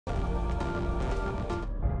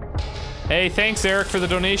Hey, thanks, Eric, for the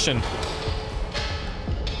donation.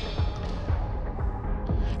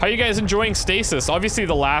 How are you guys enjoying Stasis? Obviously,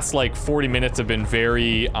 the last, like, 40 minutes have been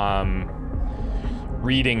very,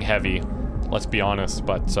 reading heavy. Let's be honest,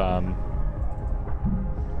 but,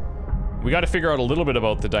 we gotta figure out a little bit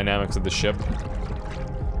about the dynamics of the ship.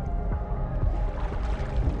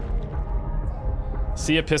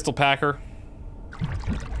 See ya, pistol packer.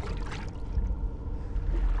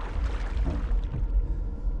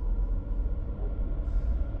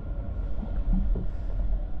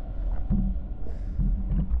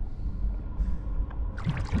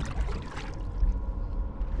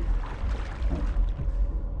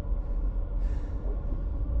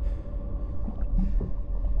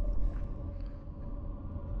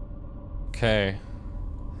 Okay.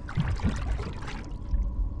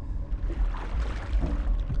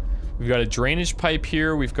 We've got a drainage pipe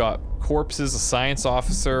here. We've got corpses, a science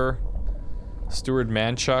officer, Steward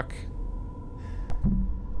Manchuk.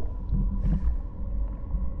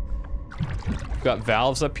 We've got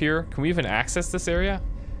valves up here. Can we even access this area?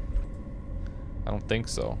 I don't think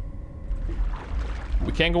so.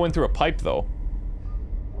 We can go in through a pipe though.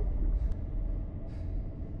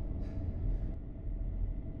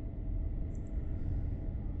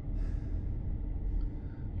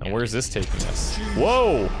 And where's this taking us?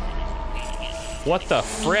 Whoa! What the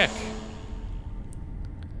frick?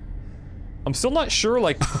 I'm still not sure,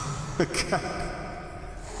 like...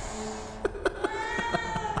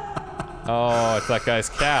 Oh, it's that guy's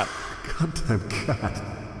cat. Goddamn cat.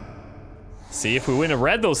 See, if we wouldn't have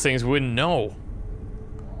read those things, we wouldn't know.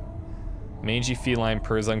 Mangy feline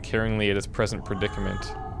purrs uncaringly at its present predicament.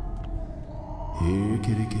 Here,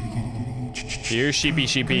 kitty, kitty, kitty, kitty. Here, sheepy,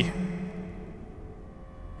 sheepy.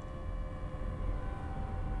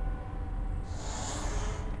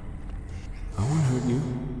 I won't hurt you.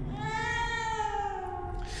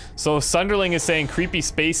 So Sunderling is saying creepy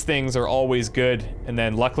space things are always good, and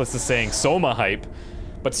then Luckless is saying Soma hype.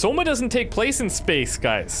 But Soma doesn't take place in space,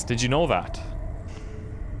 guys. Did you know that?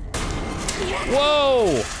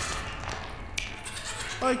 Whoa!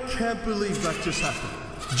 I can't believe that just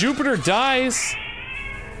happened. Jupiter dies.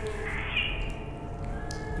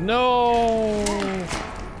 No.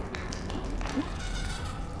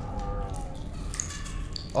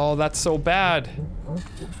 Oh, that's so bad.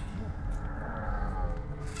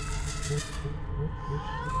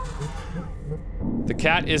 The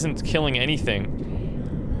cat isn't killing anything.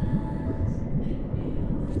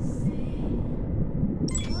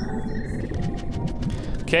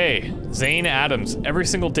 Okay, Zane Adams. Every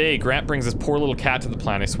single day, Grant brings this poor little cat to the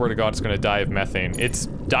planet. I swear to God, it's gonna die of methane. It's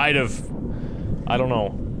died of... I don't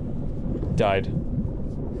know. Died.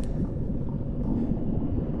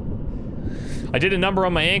 I did a number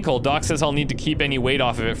on my ankle. Doc says I'll need to keep any weight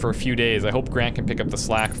off of it for a few days. I hope Grant can pick up the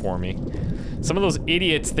slack for me. Some of those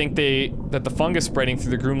idiots think that the fungus spreading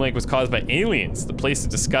through the Groom Lake was caused by aliens. The place is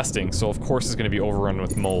disgusting, so of course it's gonna be overrun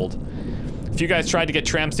with mold. If you guys tried to get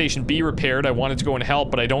Tram Station B repaired, I wanted to go and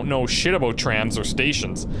help, but I don't know shit about trams or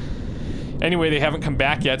stations. Anyway, they haven't come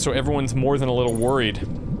back yet, so everyone's more than a little worried.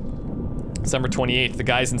 December 28th, the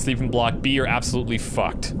guys in Sleeping Block B are absolutely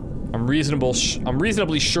fucked. I'm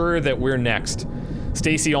reasonably sure that we're next.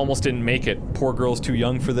 Stacy almost didn't make it. Poor girl's too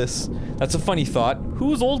young for this. That's a funny thought.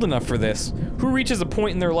 Who's old enough for this? Who reaches a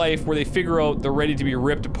point in their life where they figure out they're ready to be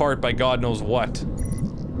ripped apart by God knows what?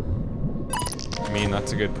 I mean,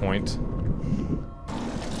 that's a good point.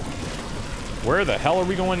 Where the hell are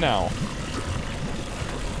we going now?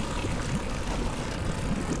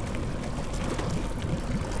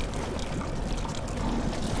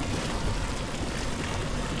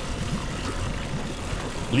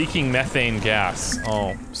 Leaking methane gas.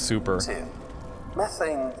 Oh, super. Tim,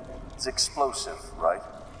 methane is explosive, right?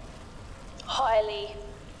 Highly.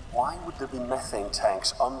 Why would there be methane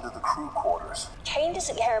tanks under the crew quarters? Kane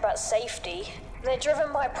doesn't care about safety. They're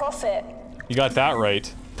driven by profit. You got that right.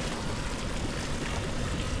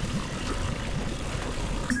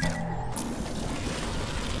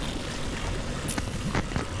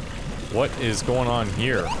 What is going on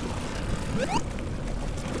here?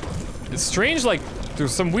 It's strange, like,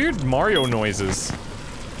 there's some weird Mario noises.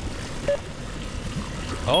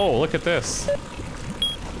 Oh, look at this.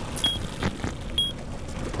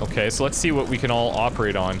 Okay, so let's see what we can all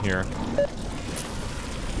operate on here.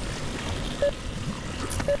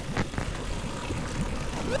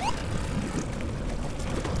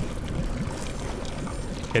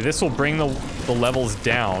 Okay, this will bring the levels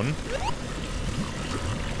down.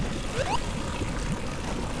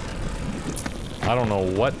 I don't know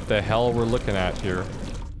what the hell we're looking at here.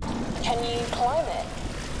 Can you climb it?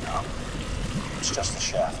 No. It's just a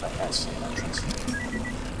shaft. I can't see an entrance.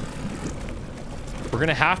 We're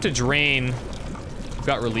gonna have to drain. We've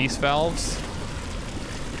got release valves.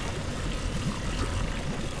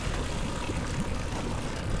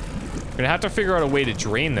 We're gonna have to figure out a way to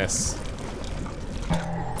drain this.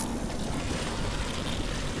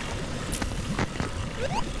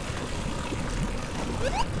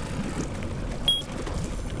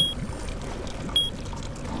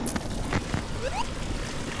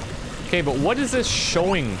 Okay, but what is this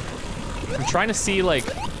showing? I'm trying to see, like...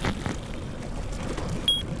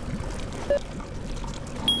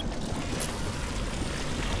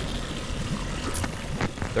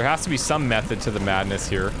 There has to be some method to the madness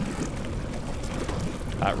here.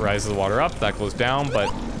 That rises the water up, that goes down, but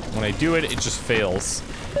when I do it, it just fails.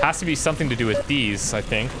 Has to be something to do with these, I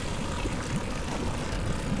think.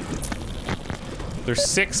 There's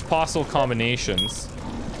 6 possible combinations.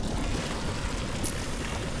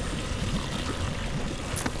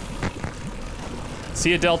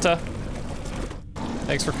 See ya, Delta.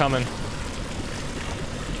 Thanks for coming.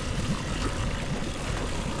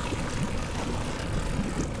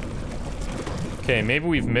 Okay, maybe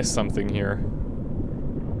we've missed something here.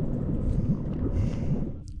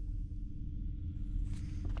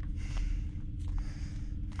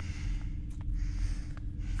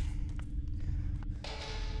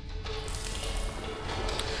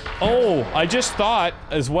 Oh, I just thought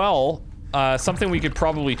as well, something we could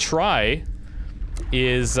probably try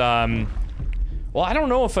is, well, I don't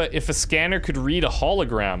know if a scanner could read a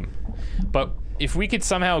hologram, but if we could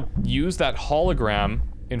somehow use that hologram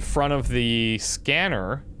in front of the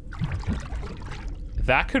scanner,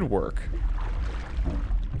 that could work.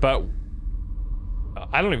 But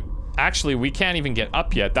I don't know. Actually, we can't even get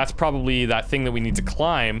up yet. That's probably that thing that we need to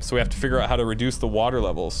climb, so we have to figure out how to reduce the water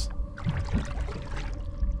levels.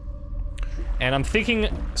 And I'm thinking,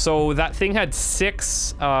 so that thing had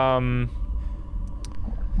 6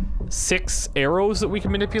 arrows that we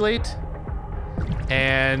can manipulate.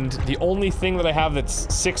 And the only thing that I have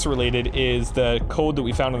that's 6 related is the code that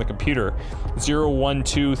we found on the computer.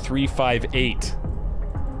 012358.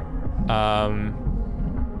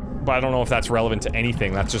 But I don't know if that's relevant to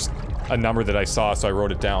anything. That's just a number that I saw, so I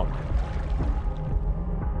wrote it down.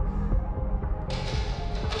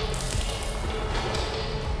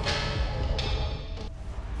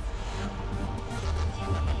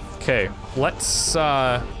 Okay, let's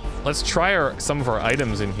try some of our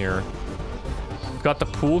items in here. We've got the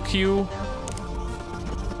pool cue.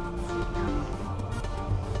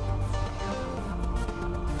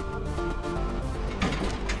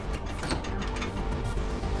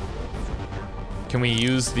 Can we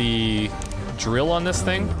use the drill on this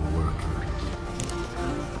thing?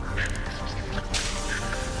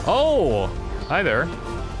 Oh, hi there.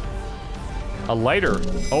 A lighter.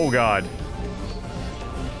 Oh God.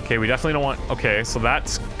 Okay, we definitely don't want... Okay, so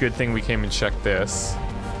that's a good thing we came and checked this.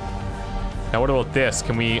 Now what about this?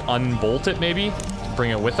 Can we unbolt it maybe?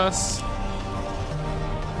 Bring it with us?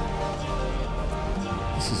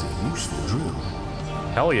 This is a useful drill.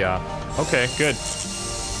 Hell yeah. Okay, good.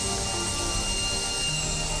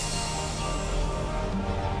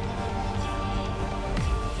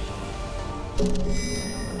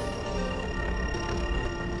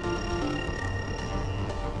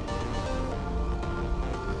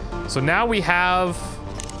 So now we have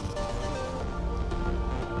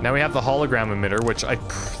the hologram emitter, which I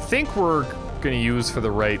think we're gonna use for the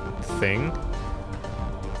right thing.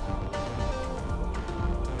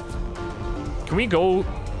 Can we go?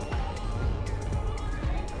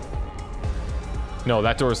 No,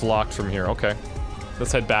 that door's locked from here. Okay,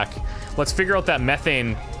 let's head back. Let's figure out that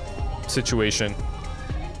methane situation.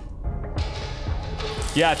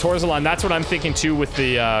 Yeah, Torzalon, that's what I'm thinking too with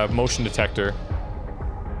the motion detector.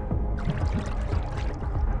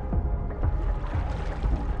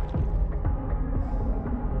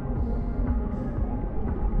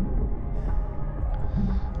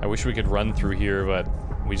 I wish we could run through here, but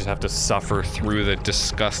we just have to suffer through the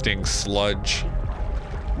disgusting sludge.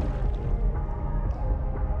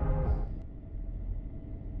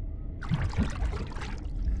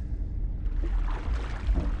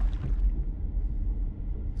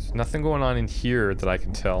 There's nothing going on in here that I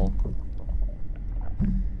can tell.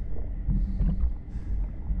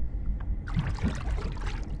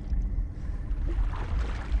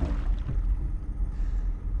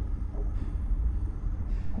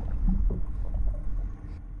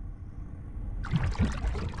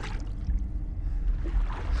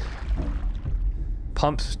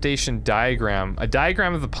 Pump station diagram. A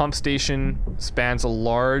diagram of the pump station spans a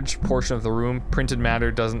large portion of the room. Printed matter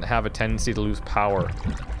doesn't have a tendency to lose power.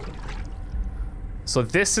 So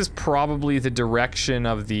this is probably the direction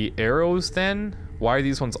of the arrows then? Why are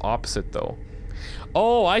these ones opposite though?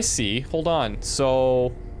 Oh, I see. Hold on.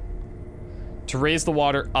 So, to raise the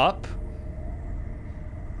water up,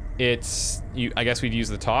 it's... I guess we'd use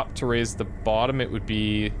the top. To raise the bottom, it would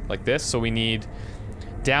be like this. So we need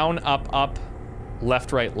down, up, up,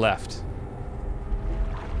 left, right, left.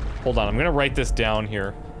 Hold on. I'm going to write this down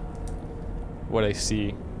here. What I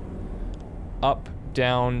see. Up,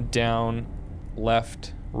 down, down,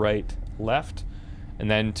 left, right, left. And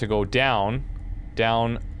then to go down,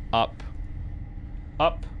 down, up,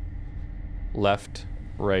 up, left,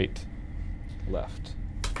 right, left.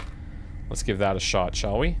 Let's give that a shot,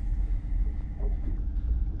 shall we?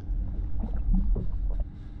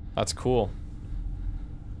 That's cool.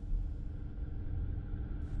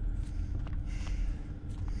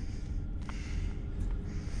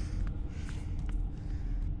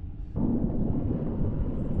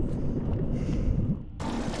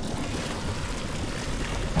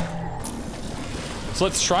 So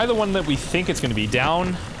let's try the one that we think it's going to be.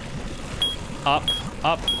 Down, up,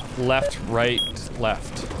 up, left, right,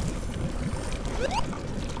 left.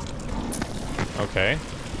 Okay.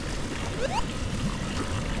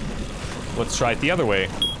 Let's try it the other way.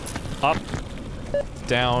 Up,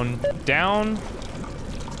 down, down,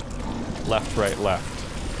 left, right, left.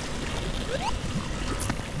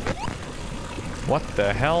 What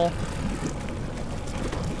the hell?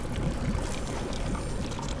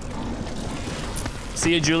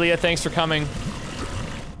 See you, Julia. Thanks for coming.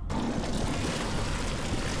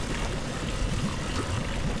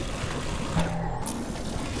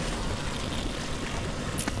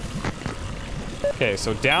 Okay,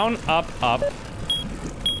 so down, up, up,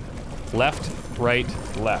 left, right,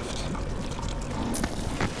 left.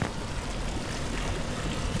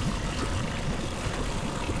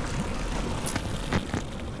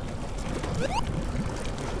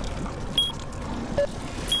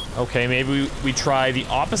 Okay, maybe we try the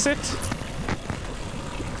opposite.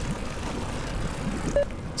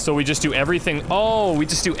 So we just do everything. Oh, we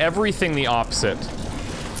just do everything the opposite.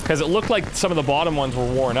 Because it looked like some of the bottom ones were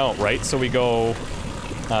worn out, right? So we go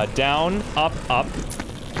down, up, up,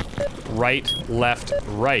 right, left,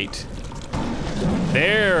 right.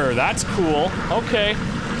 There, that's cool. Okay.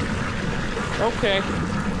 Okay.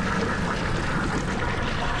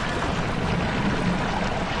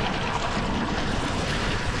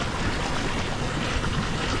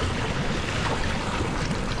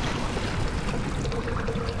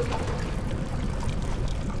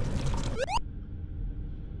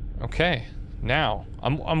 Okay, now,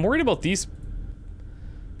 I'm worried about these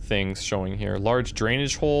things showing here. Large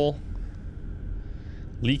drainage hole,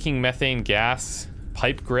 leaking methane gas,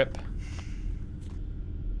 pipe grip.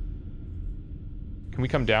 Can we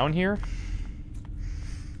come down here?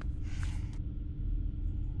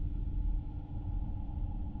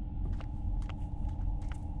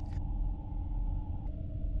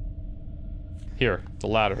 Here, the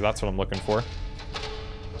ladder, that's what I'm looking for.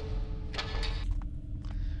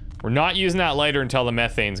 We're not using that lighter until the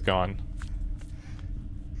methane's gone.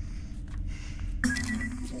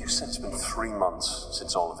 You said it's been 3 months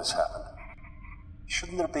since all of this happened.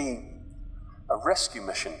 Shouldn't there be a rescue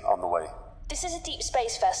mission on the way? This is a deep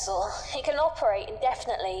space vessel. It can operate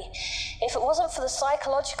indefinitely. If it wasn't for the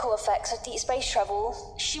psychological effects of deep space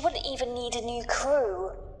travel, she wouldn't even need a new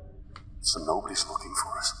crew. So nobody's looking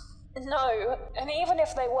for us? No, and even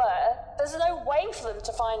if they were, there's no way for them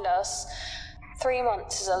to find us. 3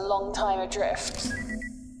 months is a long time adrift.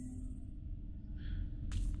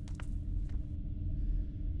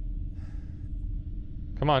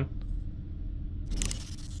 Come on.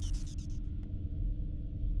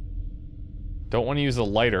 Don't want to use a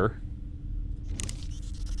lighter.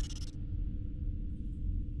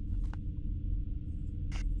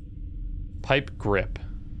 Pipe grip.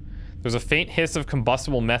 There's a faint hiss of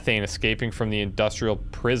combustible methane escaping from the industrial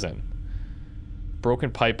prison. Broken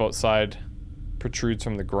pipe outside protrudes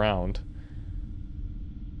from the ground.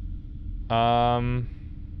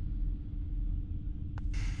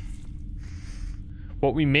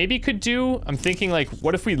 What we maybe could do, I'm thinking like,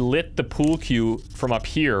 what if we lit the pool cue from up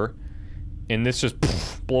here, and this just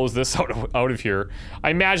blows this out of here? I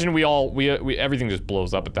imagine we everything just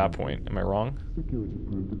blows up at that point. Am I wrong? Security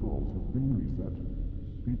protocols have been reset.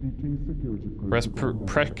 PTT security Rest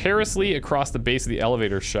precariously across the base of the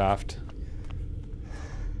elevator shaft.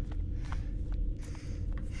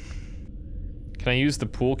 Can I use the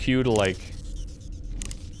pool cue to, like...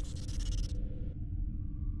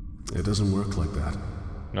 It doesn't work like that.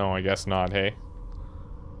 No, I guess not, hey?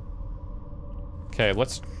 Okay,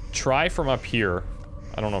 let's try from up here.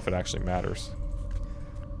 I don't know if it actually matters.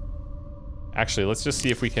 Actually, let's just see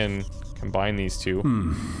if we can combine these two.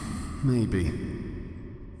 Maybe.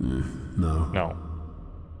 No. No.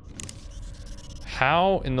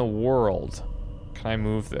 How in the world can I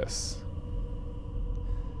move this?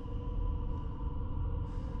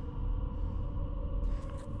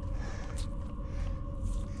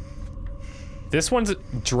 This one's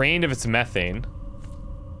drained of its methane.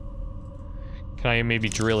 Can I maybe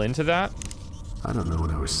drill into that? I don't know what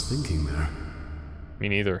I was thinking there. Me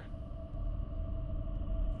neither.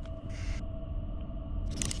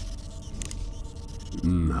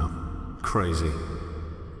 No. Crazy.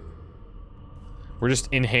 We're just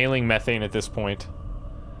inhaling methane at this point.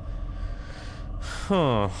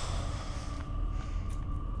 Huh.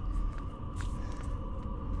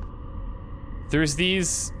 There's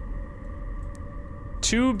these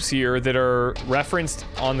tubes here that are referenced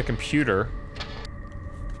on the computer.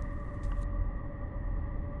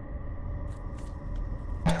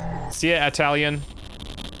 See ya, Italian.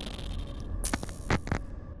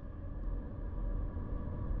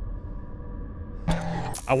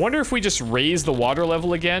 I wonder if we just raise the water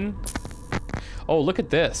level again. Oh, look at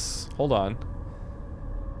this. Hold on.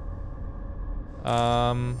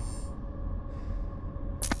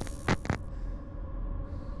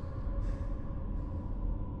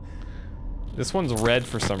 This one's red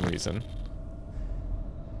for some reason.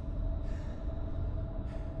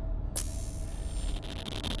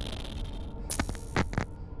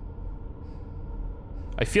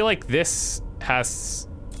 I feel like this has...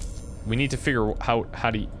 We need to figure how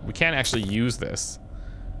to... We can't actually use this.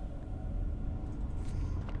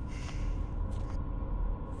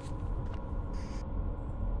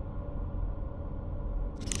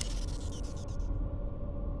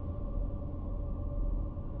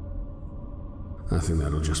 I think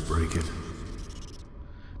that'll just break it.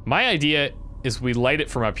 My idea is we light it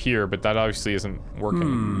from up here, but that obviously isn't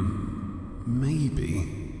working. Maybe.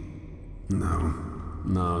 No.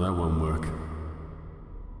 No, that won't work.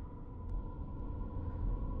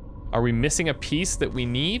 Are we missing a piece that we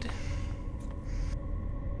need?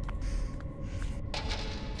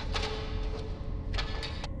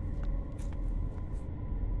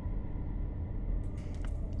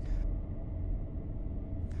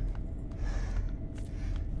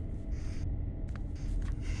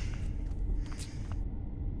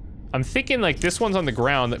 I'm thinking like this one's on the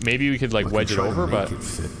ground that maybe we could like wedge it over, but... It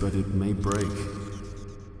fit, but it may break.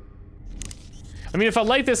 I mean, if I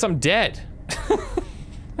light this, I'm dead.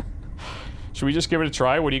 Should we just give it a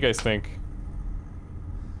try? What do you guys think?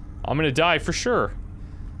 I'm gonna die for sure.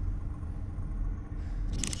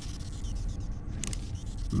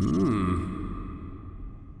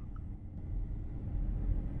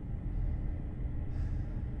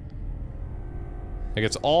 Like,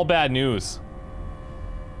 it's all bad news.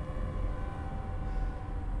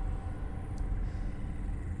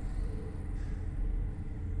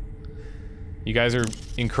 You guys are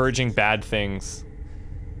encouraging bad things.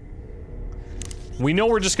 We know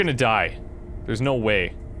we're just gonna die. There's no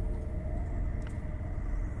way.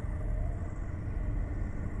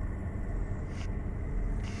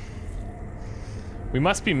 We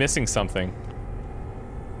must be missing something.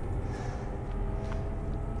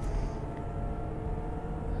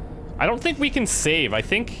 I don't think we can save. I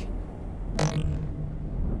think...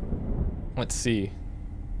 Let's see.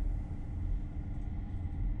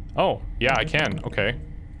 Oh, yeah, I can. Okay.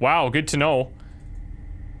 Wow, good to know.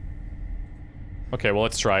 Okay, well,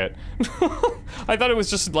 let's try it. I thought it was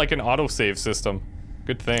just like an autosave system.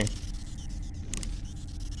 Good thing.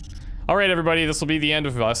 Alright, everybody, this will be the end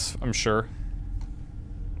of us, I'm sure.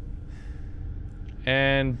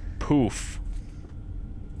 And poof.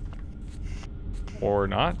 Or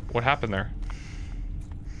not? What happened there?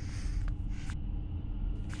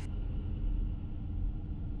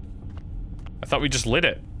 I thought we just lit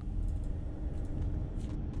it.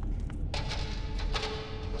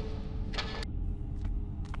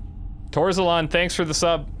 Torzalon, thanks for the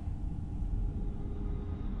sub.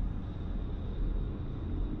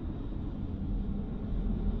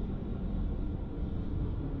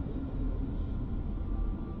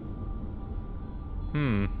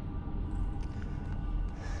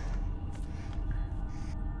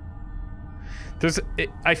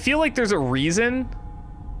 I feel like there's a reason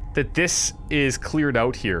that this is cleared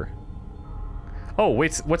out here. Oh,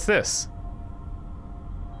 wait, what's this?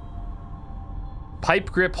 Pipe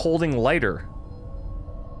grip holding lighter.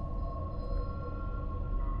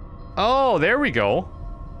 Oh, there we go.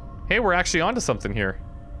 Hey, we're actually onto something here.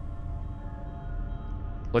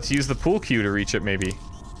 Let's use the pool cue to reach it, maybe.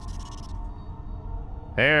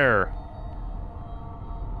 There.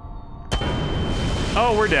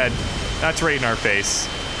 Oh, we're dead. That's right in our face.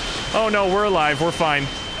 Oh no, we're alive. We're fine.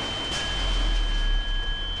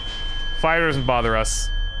 Fire doesn't bother us.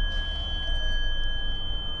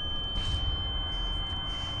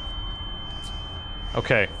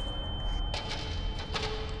 Okay.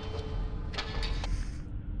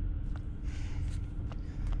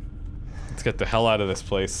 Let's get the hell out of this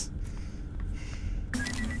place.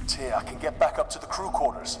 Tia, I can get back up to the crew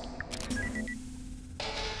quarters.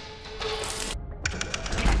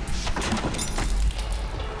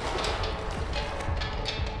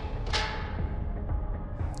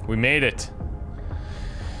 We made it.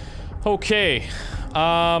 Okay.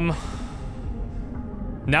 Now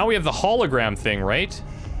we have the hologram thing, right?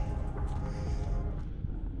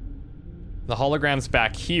 The hologram's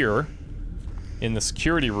back here in the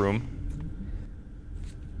security room.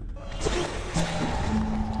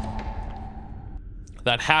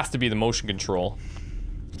 That has to be the motion control.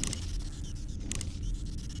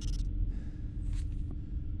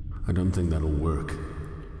 I don't think that'll work.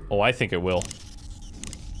 Oh, I think it will.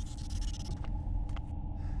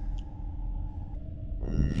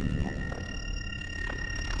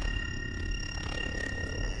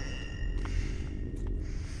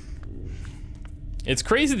 It's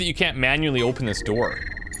crazy that you can't manually open this door.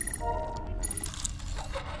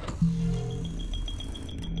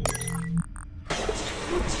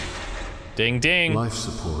 Ding ding. Life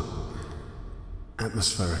support.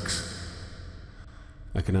 Atmospherics.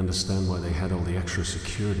 I can understand why they had all the extra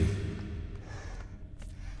security.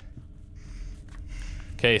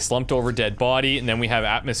 Okay, slumped over dead body, and then we have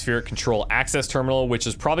atmospheric control access terminal, which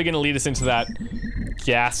is probably going to lead us into that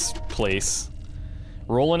gas place.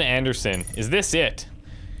 Roland Anderson. Is this it?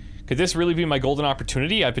 Could this really be my golden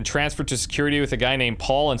opportunity? I've been transferred to security with a guy named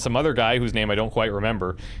Paul and some other guy whose name I don't quite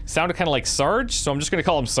remember. Sounded kind of like Sarge, so I'm just going to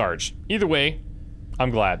call him Sarge. Either way,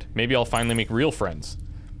 I'm glad. Maybe I'll finally make real friends.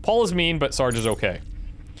 Paul is mean, but Sarge is okay.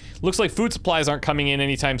 Looks like food supplies aren't coming in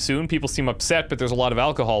anytime soon. People seem upset, but there's a lot of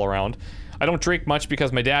alcohol around. I don't drink much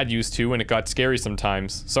because my dad used to, and it got scary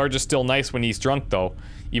sometimes. Sarge is still nice when he's drunk, though,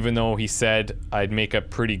 even though he said I'd make a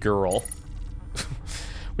pretty girl.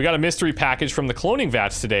 We got a mystery package from the cloning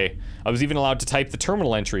vats today. I was even allowed to type the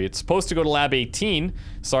terminal entry. It's supposed to go to lab 18.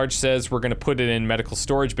 Sarge says we're gonna put it in medical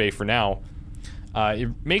storage bay for now. It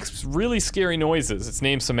makes really scary noises. It's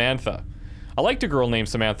named Samantha. I liked a girl named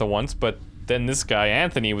Samantha once, but then this guy,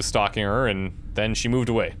 Anthony, was stalking her, and then she moved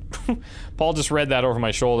away. Paul just read that over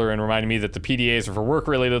my shoulder and reminded me that the PDAs are for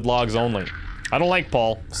work-related logs only. I don't like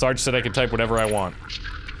Paul. Sarge said I could type whatever I want.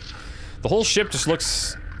 The whole ship just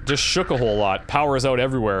shook a whole lot. Power is out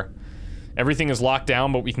everywhere. Everything is locked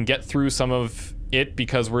down, but we can get through some of it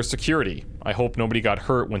because we're security. I hope nobody got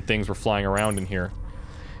hurt when things were flying around in here.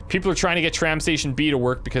 People are trying to get Tram Station B to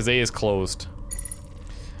work because A is closed.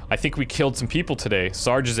 I think we killed some people today.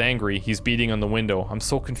 Sarge is angry. He's beating on the window. I'm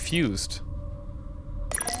so confused.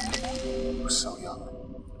 You're so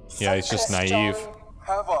young. Yeah, he's just naive.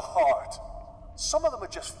 Have a heart. Some of them are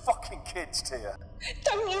just fucking kids, Tia.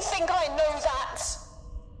 Don't you think I know that?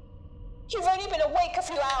 You've only been awake a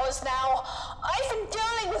few hours now. I've been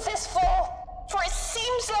dealing with this for it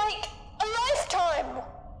seems like a lifetime.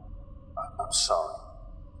 I'm sorry.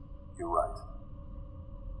 You're right.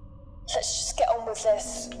 Let's just get on with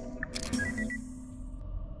this.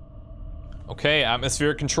 Okay,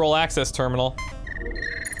 atmospheric control access terminal.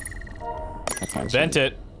 Attention. Vent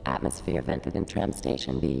it. Atmosphere vented in Tram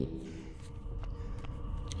Station B.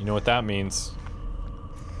 You know what that means.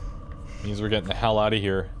 It means we're getting the hell out of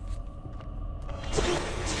here.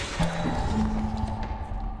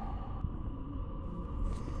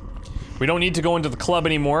 We don't need to go into the club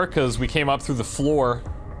anymore because we came up through the floor.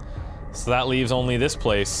 So that leaves only this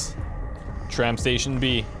place. Tram Station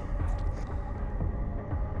B.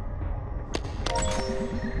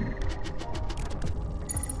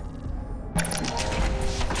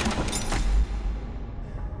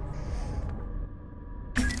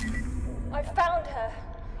 I found her.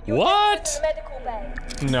 What? Medical bay.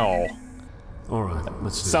 No. All right,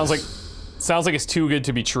 let's do Sounds this. like it's too good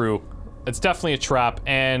to be true. It's definitely a trap,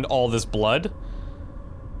 and all this blood.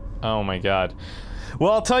 Oh my god.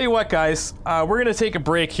 Well, I'll tell you what, guys. We're gonna take a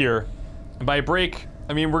break here. And by break,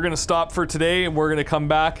 I mean we're gonna stop for today, and we're gonna come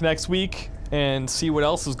back next week and see what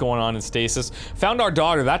else is going on in Stasis. Found our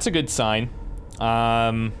daughter. That's a good sign.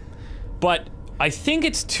 But I think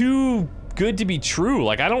it's too good to be true.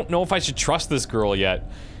 Like, I don't know if I should trust this girl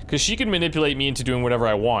yet. Because she can manipulate me into doing whatever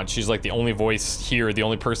I want. She's like the only voice here, the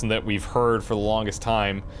only person that we've heard for the longest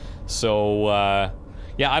time. So,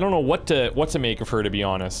 yeah, I don't know what to make of her, to be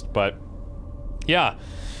honest. But, yeah.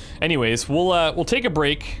 Anyways, we'll take a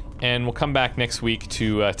break, and we'll come back next week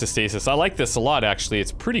to Stasis. I like this a lot, actually.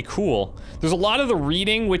 It's pretty cool. There's a lot of the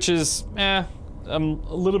reading, which is, I'm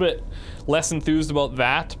a little bit less enthused about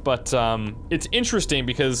that, but it's interesting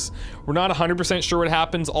because we're not 100% sure what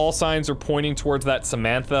happens. All signs are pointing towards that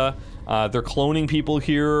Samantha. They're cloning people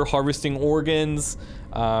here, harvesting organs.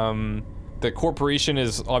 The corporation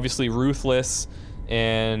is obviously ruthless,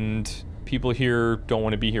 and people here don't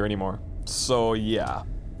want to be here anymore. So yeah,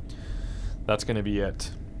 that's gonna be it.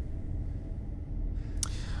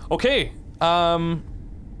 Okay,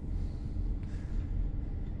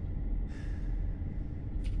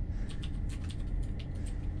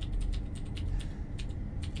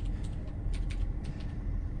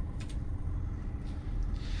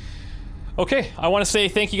 okay, I want to say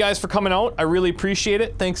thank you guys for coming out. I really appreciate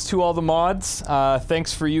it. Thanks to all the mods.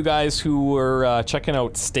 Thanks for you guys who were checking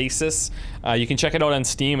out Stasis. You can check it out on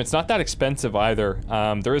Steam. It's not that expensive either.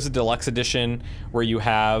 There is a deluxe edition where you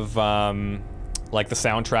have like the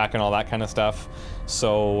soundtrack and all that kind of stuff.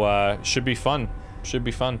 So should be fun. Should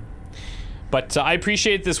be fun. But I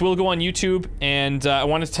appreciate this. Will go on YouTube, and I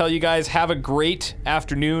want to tell you guys, have a great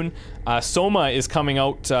afternoon. Soma is coming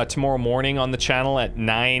out tomorrow morning on the channel at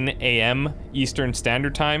 9 a.m. Eastern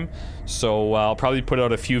Standard Time. So I'll probably put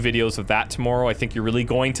out a few videos of that tomorrow. I think you're really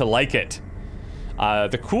going to like it.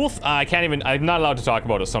 The cool, I'm not allowed to talk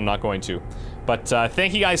about it, so I'm not going to. But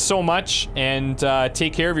thank you guys so much, and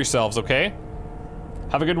take care of yourselves, okay?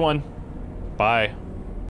 Have a good one. Bye.